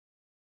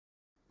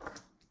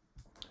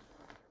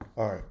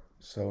Alright,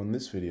 so in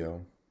this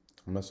video,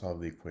 I'm going to solve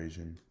the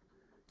equation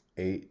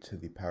 8 to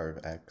the power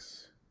of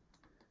x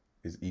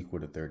is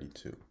equal to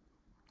 32.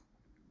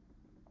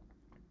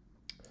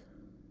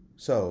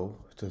 So,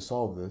 to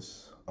solve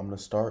this, I'm going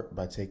to start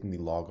by taking the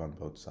log on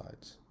both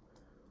sides.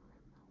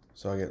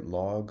 So I get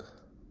log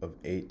of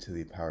 8 to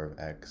the power of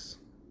x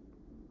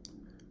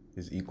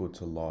is equal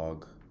to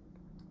log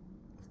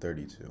of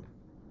 32.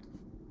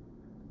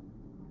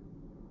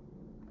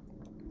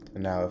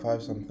 And now if I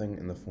have something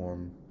in the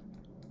form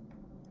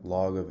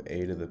log of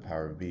a to the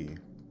power of b,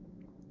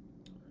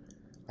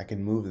 I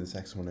can move this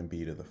exponent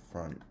b to the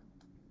front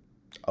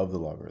of the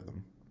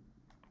logarithm.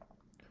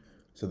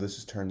 So this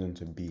is turned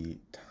into b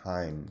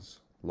times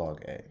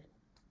log a.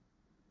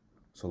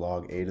 So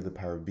log a to the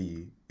power of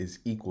b is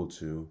equal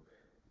to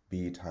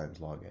b times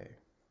log a.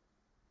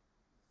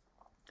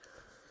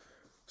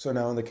 So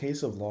now in the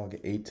case of log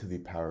 8 to the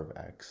power of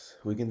x,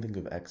 we can think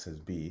of x as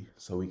b,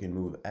 so we can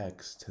move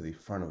x to the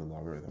front of the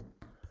logarithm.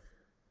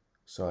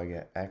 So I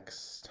get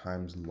x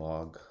times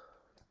log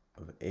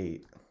of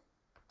 8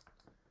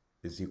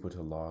 is equal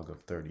to log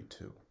of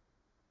 32.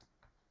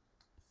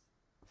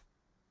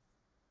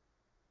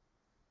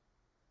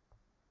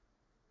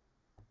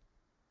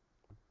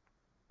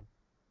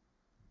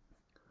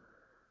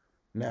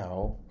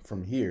 Now,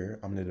 from here,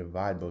 I'm going to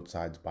divide both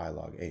sides by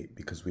log 8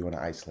 because we want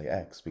to isolate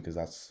x, because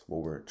that's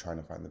what we're trying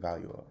to find the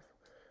value of.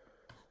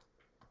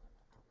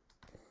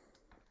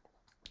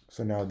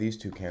 So now these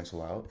two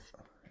cancel out,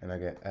 and I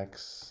get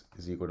x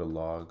is equal to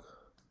log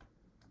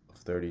of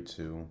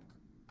 32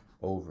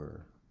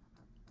 over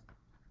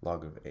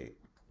log of 8.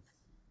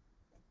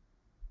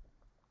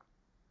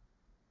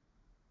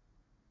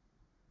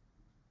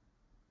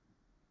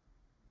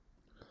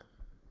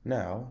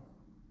 Now,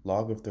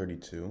 log of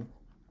 32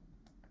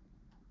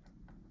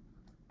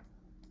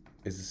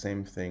 is the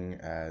same thing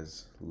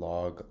as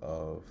log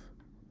of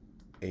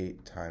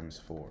 8 times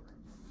 4.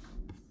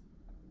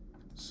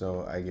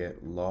 So I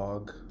get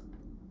log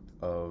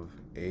of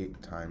 8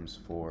 times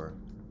 4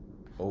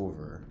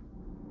 over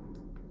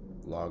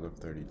log of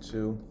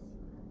 32.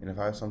 And if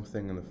I have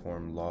something in the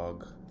form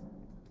log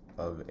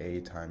of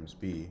a times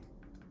b,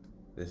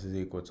 this is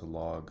equal to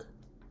log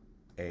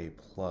a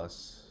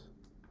plus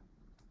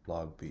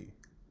log b.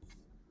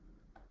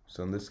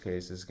 So in this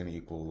case, this is going to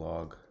equal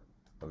log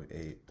of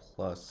 8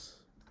 plus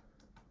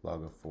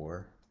log of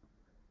 4,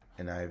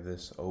 and I have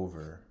this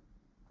over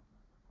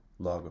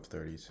log of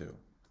 32.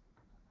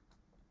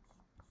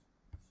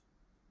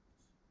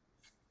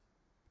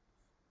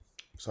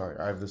 Sorry,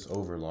 I have this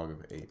over log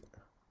of 8.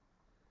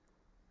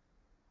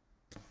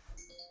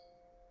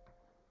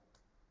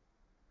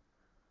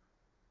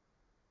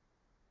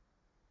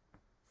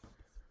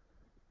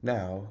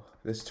 Now,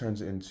 this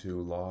turns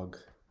into log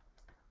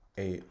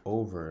 8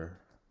 over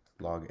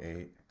log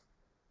 8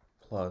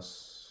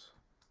 plus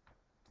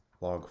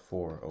log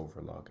 4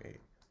 over log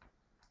 8.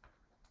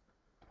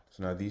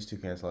 So now these two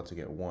cancel out to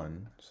get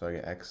 1. So I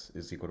get x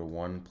is equal to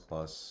 1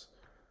 plus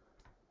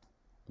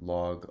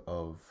log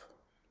of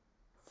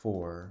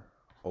 4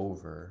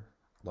 over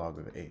log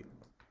of 8.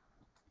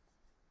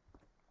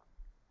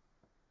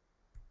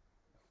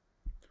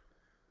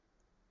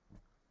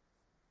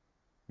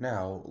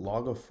 Now,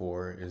 log of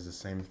 4 is the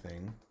same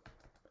thing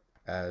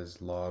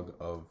as log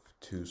of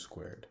 2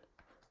 squared.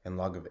 And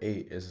log of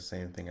 8 is the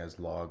same thing as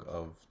log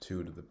of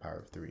 2 to the power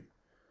of 3.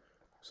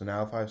 So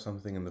now if I have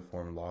something in the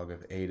form log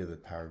of a to the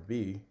power of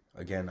b,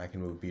 again, I can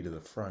move b to the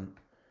front,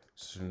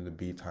 so it's going to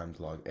be b times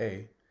log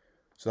a.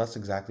 So that's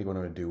exactly what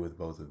I'm going to do with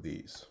both of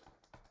these.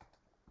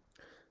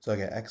 So I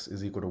get x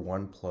is equal to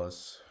 1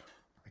 plus,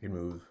 I can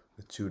move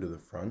the 2 to the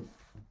front.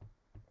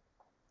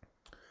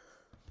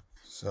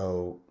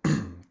 So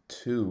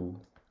 2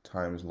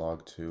 times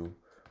log 2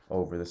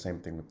 over the same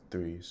thing with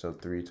 3, so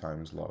 3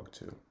 times log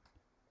 2.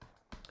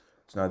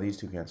 So now these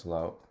two cancel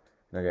out,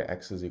 and I get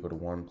x is equal to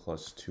 1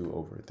 plus 2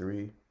 over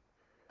 3,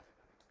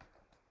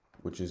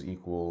 which is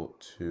equal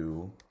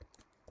to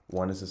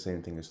 1 is the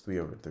same thing as 3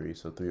 over 3,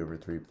 so 3 over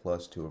 3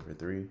 plus 2 over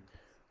 3,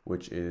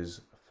 which is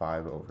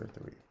 5 over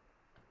 3.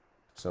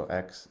 So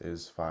x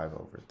is 5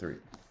 over 3.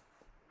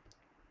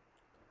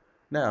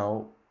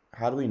 Now,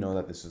 how do we know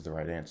that this is the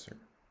right answer?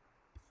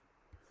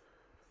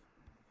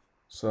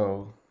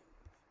 So,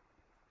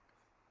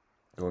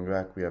 going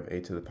back, we have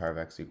a to the power of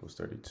x equals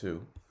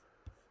 32.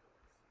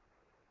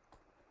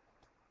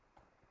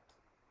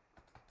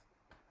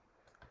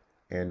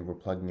 And we're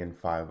plugging in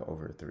 5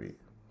 over 3.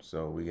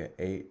 So we get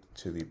 8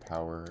 to the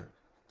power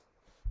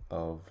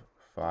of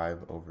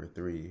 5 over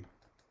 3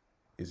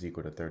 is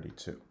equal to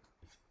 32.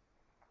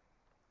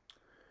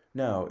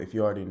 Now, if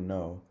you already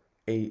know,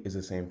 8 is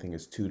the same thing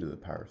as 2 to the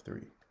power of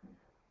 3.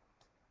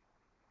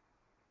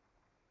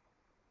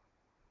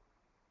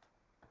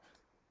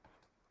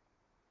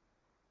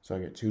 So I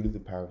get 2 to the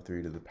power of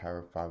 3 to the power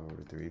of 5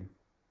 over 3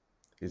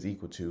 is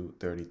equal to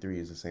 33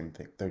 is the same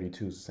thing.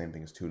 32 is the same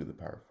thing as 2 to the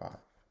power of 5.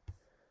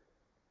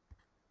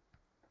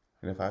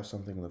 And if I have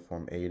something in the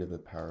form a to the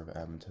power of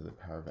m to the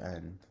power of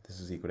n, this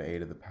is equal to a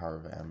to the power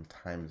of m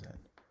times n.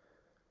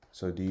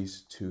 So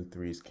these two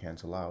 3's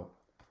cancel out,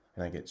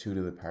 and I get 2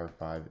 to the power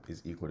 5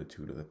 is equal to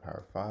 2 to the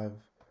power 5,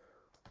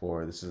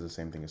 or this is the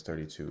same thing as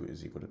 32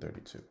 is equal to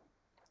 32.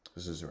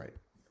 This is right.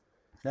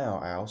 Now,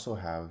 I also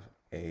have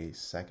a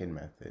second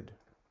method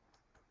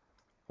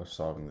of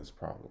solving this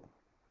problem.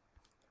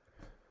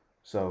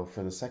 So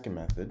for the second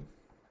method,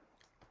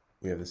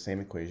 we have the same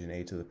equation,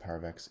 a to the power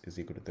of x is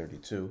equal to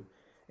 32,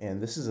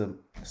 and this is a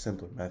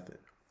simpler method.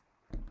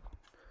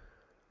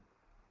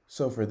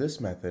 So for this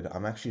method,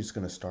 I'm actually just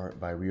going to start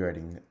by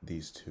rewriting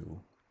these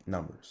two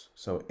numbers.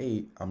 So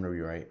 8, I'm going to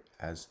rewrite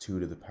as 2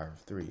 to the power of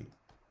 3,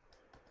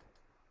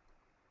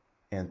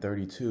 and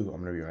 32,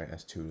 I'm going to rewrite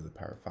as 2 to the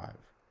power of 5.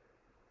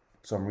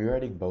 So I'm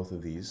rewriting both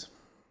of these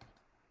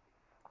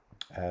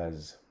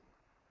as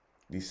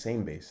the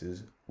same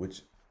bases,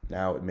 which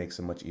now it makes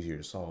them much easier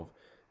to solve.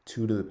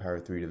 2 to the power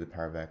of 3 to the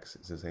power of x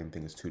is the same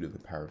thing as 2 to the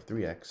power of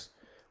 3x,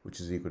 which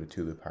is equal to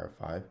 2 to the power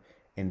of 5.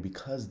 And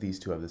because these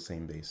two have the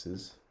same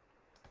bases,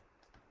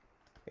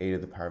 a to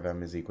the power of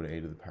m is equal to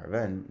a to the power of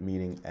n,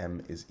 meaning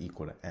m is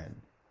equal to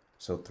n.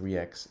 So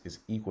 3x is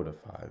equal to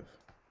 5,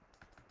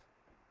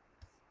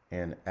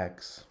 and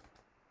x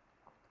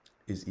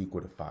is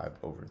equal to 5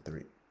 over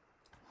 3.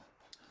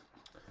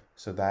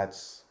 So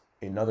that's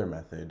another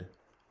method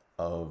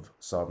of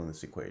solving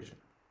this equation.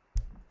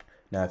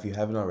 Now, if you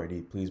haven't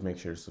already, please make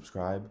sure to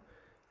subscribe,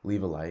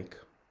 leave a like,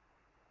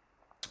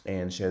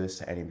 and share this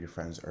to any of your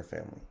friends or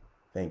family.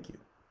 Thank you.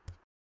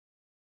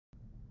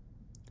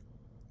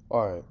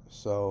 Alright,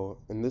 so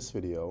in this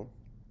video,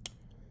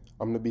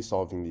 I'm going to be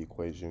solving the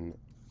equation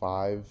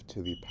 5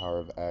 to the power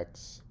of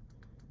x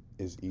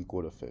is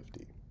equal to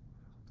 50.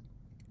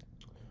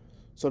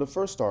 So to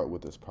first start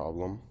with this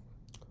problem,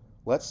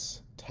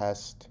 let's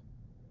test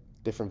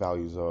different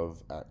values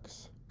of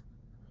x.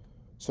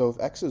 So if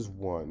x is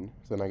 1,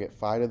 then I get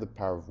 5 to the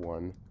power of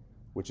 1,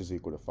 which is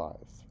equal to 5,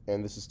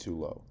 and this is too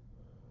low.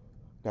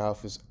 Now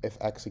if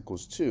x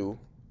equals 2,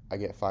 I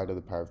get 5 to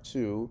the power of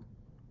 2,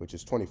 which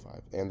is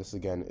 25, and this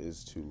again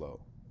is too low.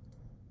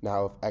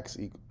 Now if x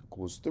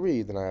equals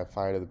 3, then I have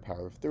 5 to the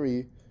power of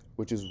 3,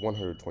 which is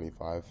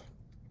 125,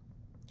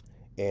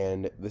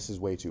 and this is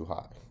way too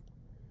high.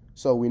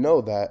 So we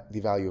know that the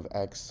value of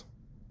x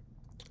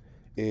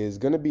is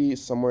going to be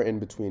somewhere in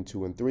between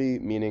 2 and 3,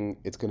 meaning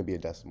it's going to be a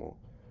decimal.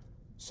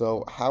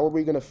 So how are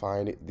we going to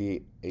find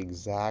the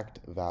exact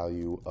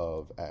value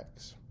of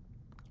x?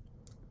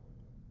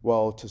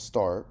 Well, to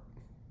start,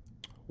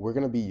 we're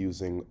going to be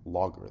using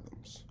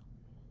logarithms.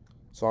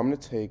 So I'm going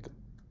to take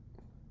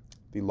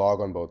the log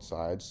on both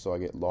sides, so I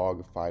get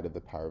log 5 to the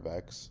power of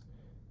x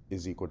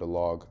is equal to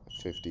log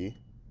 50.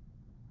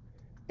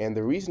 And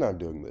the reason I'm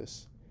doing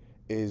this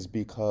is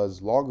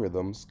because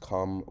logarithms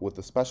come with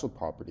a special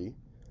property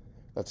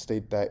that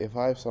state that if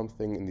I have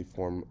something in the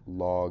form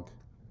log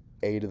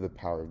a to the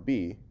power of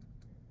b,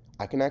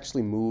 I can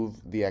actually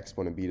move the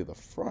exponent b to the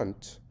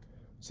front,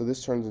 so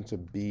this turns into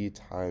b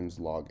times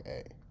log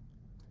a.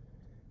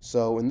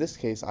 So in this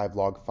case, I have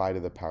log 5 to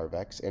the power of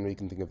x, and we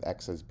can think of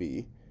x as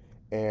b,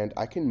 and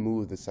I can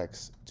move this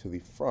x to the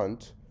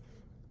front,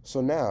 so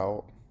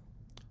now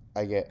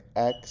I get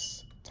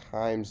x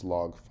times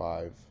log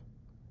 5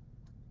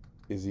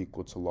 is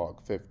equal to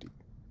log 50.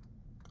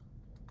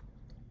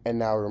 And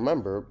now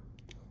remember,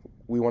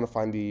 we want to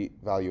find the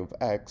value of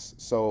x,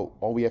 so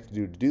all we have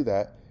to do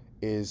that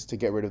is to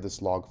get rid of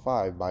this log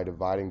 5 by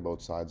dividing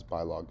both sides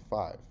by log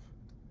 5.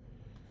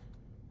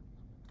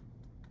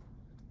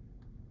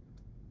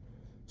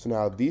 So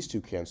now these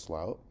two cancel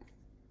out,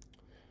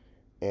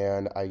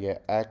 and I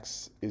get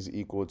x is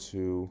equal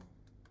to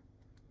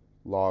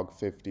log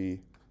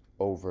 50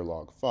 over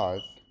log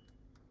 5.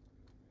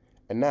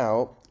 And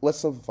now let's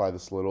simplify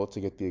this a little to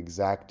get the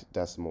exact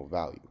decimal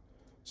value.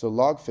 So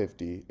log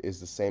 50 is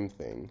the same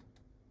thing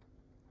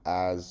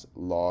as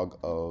log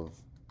of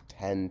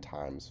 10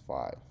 times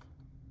 5.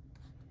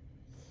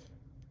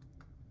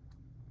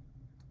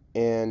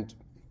 And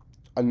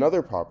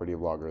another property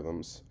of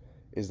logarithms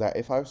is that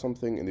if I have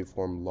something in the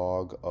form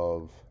log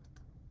of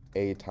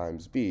a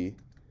times b,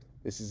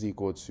 this is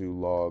equal to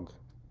log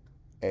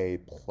a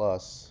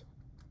plus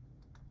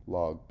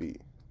log b.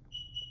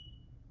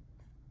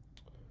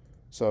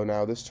 So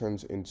now this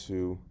turns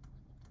into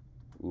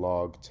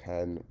log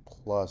 10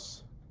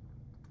 plus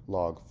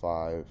log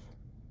 5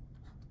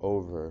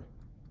 over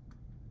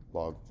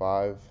log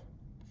 5,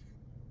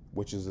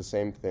 which is the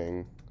same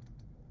thing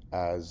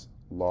as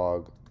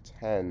log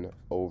 10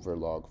 over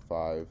log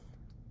 5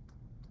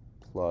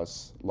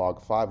 plus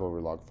log 5 over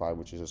log 5,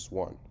 which is just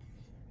 1.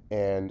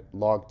 And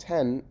log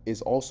 10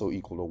 is also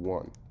equal to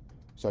 1.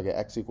 So I get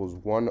x equals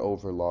 1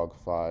 over log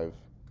 5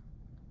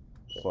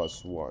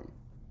 plus 1.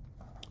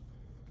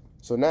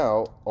 So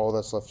now all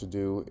that's left to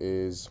do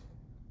is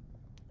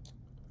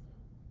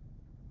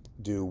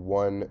do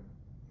 1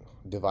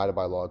 divided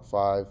by log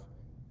 5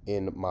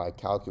 in my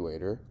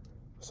calculator.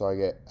 So I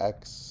get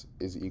x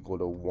is equal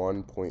to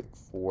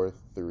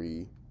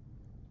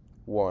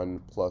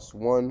 1.431 plus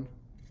 1,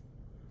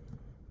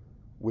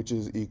 which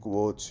is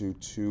equal to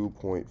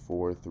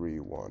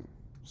 2.431.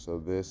 So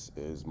this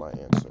is my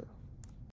answer.